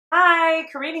Hi,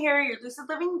 Karina here, your Lucid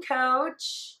Living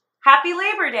coach. Happy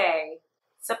Labor Day,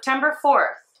 September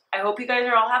 4th. I hope you guys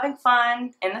are all having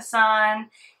fun in the sun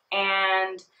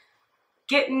and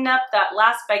getting up that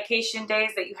last vacation days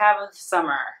that you have of the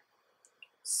summer.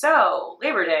 So,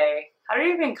 Labor Day, how did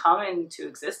it even come into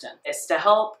existence? It's to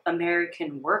help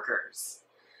American workers.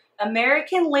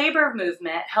 American labor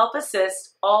movement helped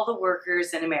assist all the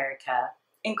workers in America,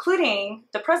 including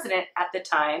the president at the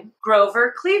time,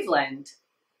 Grover Cleveland.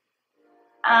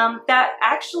 That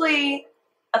actually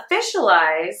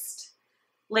officialized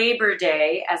Labor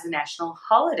Day as a national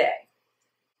holiday.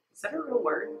 Is that a real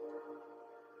word?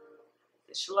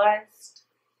 Officialized?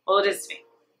 Well, it is to me.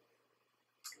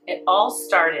 It all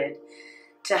started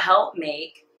to help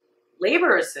make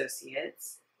labor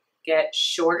associates get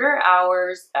shorter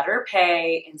hours, better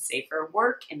pay, and safer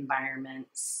work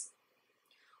environments.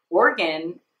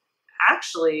 Oregon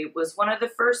actually was one of the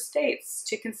first states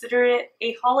to consider it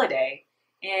a holiday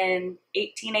in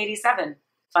 1887.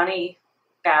 Funny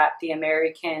that the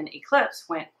American eclipse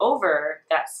went over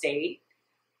that state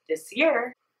this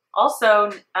year.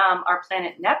 Also, our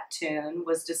planet Neptune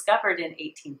was discovered in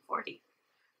 1840,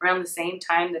 around the same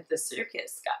time that the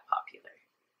circus got popular,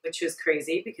 which was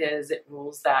crazy because it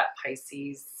rules that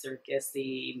Pisces,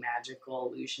 circusy,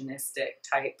 magical, illusionistic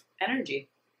type energy.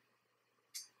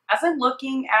 As I'm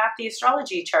looking at the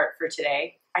astrology chart for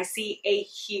today, I see a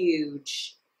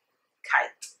huge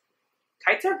kite.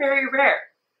 Kites are very rare.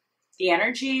 The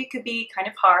energy could be kind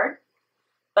of hard,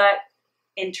 but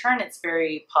in turn it's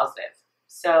very positive.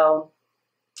 So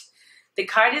the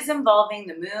kite is involving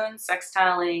the moon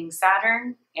sextiling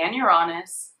Saturn and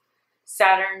Uranus,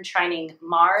 Saturn trining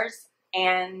Mars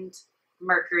and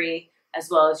Mercury, as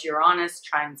well as Uranus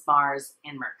trines Mars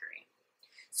and Mercury.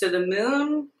 So the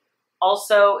moon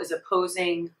also is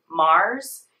opposing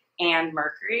Mars and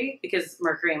Mercury because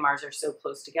Mercury and Mars are so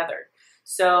close together.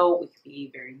 So we can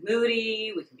be very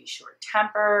moody, we can be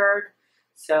short-tempered.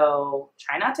 So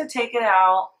try not to take it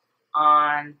out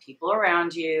on people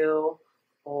around you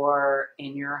or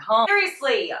in your home.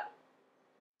 Seriously!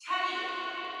 Teddy!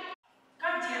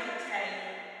 God damn it, Teddy.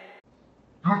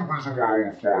 You're the reason why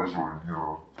all the flies are in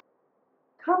here.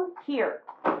 Come here.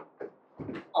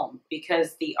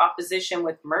 Because the opposition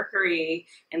with Mercury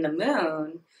and the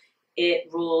moon, it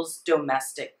rules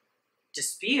domestic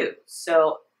disputes.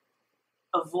 So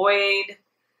avoid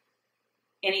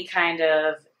any kind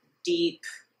of deep,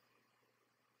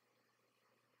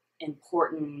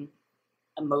 important,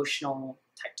 emotional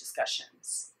type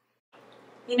discussions.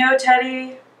 You know,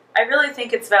 Teddy, I really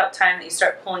think it's about time that you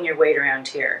start pulling your weight around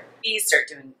here. You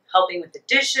start helping with the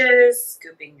dishes,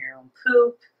 scooping your own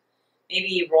poop,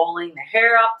 maybe rolling the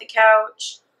hair off the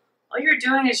couch. All you're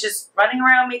doing is just running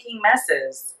around making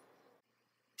messes.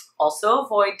 Also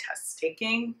avoid test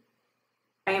taking.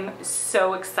 I am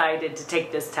so excited to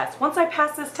take this test. Once I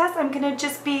pass this test, I'm gonna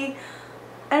just be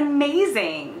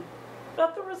amazing.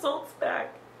 Got the results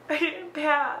back. I didn't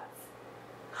pass.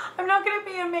 I'm not gonna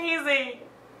be amazing.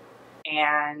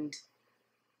 And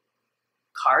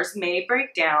cars may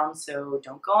break down, so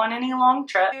don't go on any long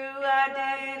trips. Dude,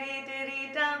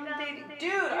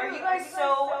 are you guys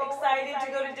so excited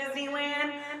to go to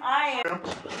Disneyland? I am.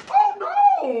 Oh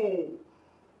no!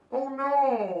 Oh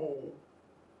no!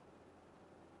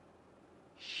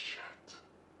 Shit.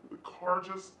 The car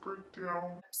just broke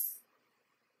down.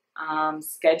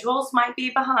 Schedules might be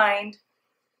behind,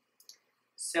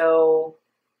 so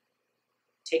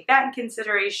take that in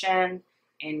consideration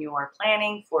in your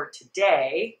planning for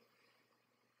today.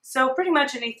 So pretty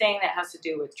much anything that has to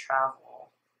do with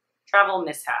travel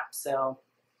mishaps. So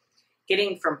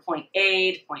getting from point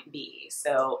A to point B.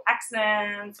 So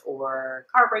accidents or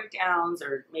car breakdowns,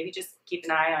 or maybe just keep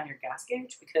an eye on your gas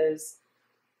gauge because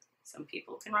some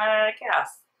people can run out of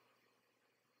gas.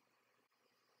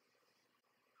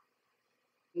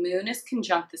 Moon is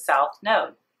conjunct the South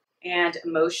Node, and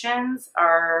emotions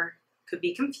could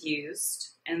be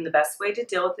confused, and the best way to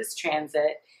deal with this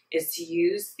transit is to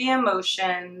use the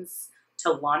emotions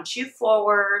to launch you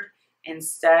forward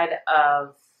instead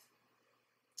of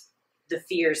the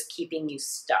fears keeping you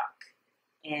stuck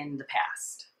in the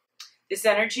past. This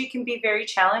energy can be very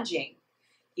challenging.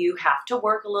 You have to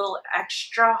work a little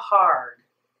extra hard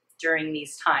during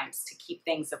these times to keep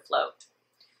things afloat.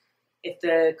 If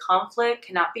the conflict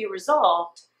cannot be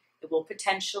resolved, it will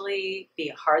potentially be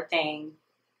a hard thing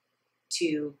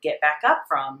to get back up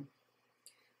from.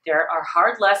 There are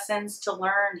hard lessons to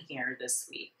learn here this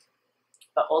week,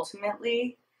 but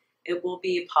ultimately it will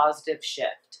be a positive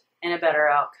shift and a better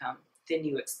outcome than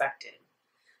you expected.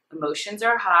 Emotions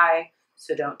are high,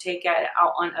 so don't take it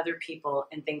out on other people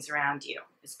and things around you.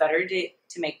 It's better to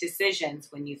make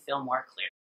decisions when you feel more clear.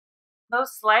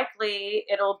 Most likely,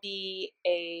 it'll be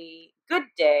a good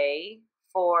day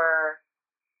for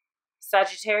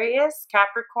Sagittarius,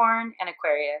 Capricorn, and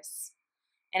Aquarius.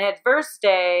 An adverse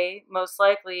day, most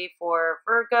likely for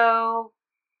Virgo,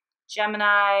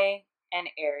 Gemini, and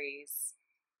Aries.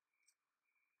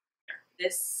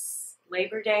 This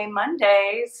Labor Day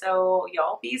Monday, so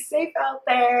y'all be safe out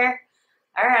there.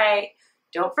 All right,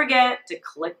 don't forget to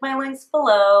click my links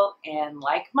below and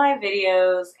like my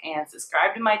videos and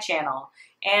subscribe to my channel.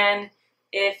 And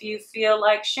if you feel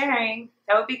like sharing,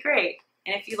 that would be great.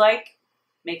 And if you like,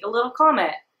 make a little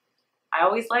comment. I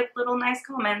always like little nice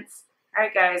comments. All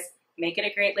right, guys, make it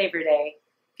a great Labor Day.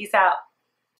 Peace out.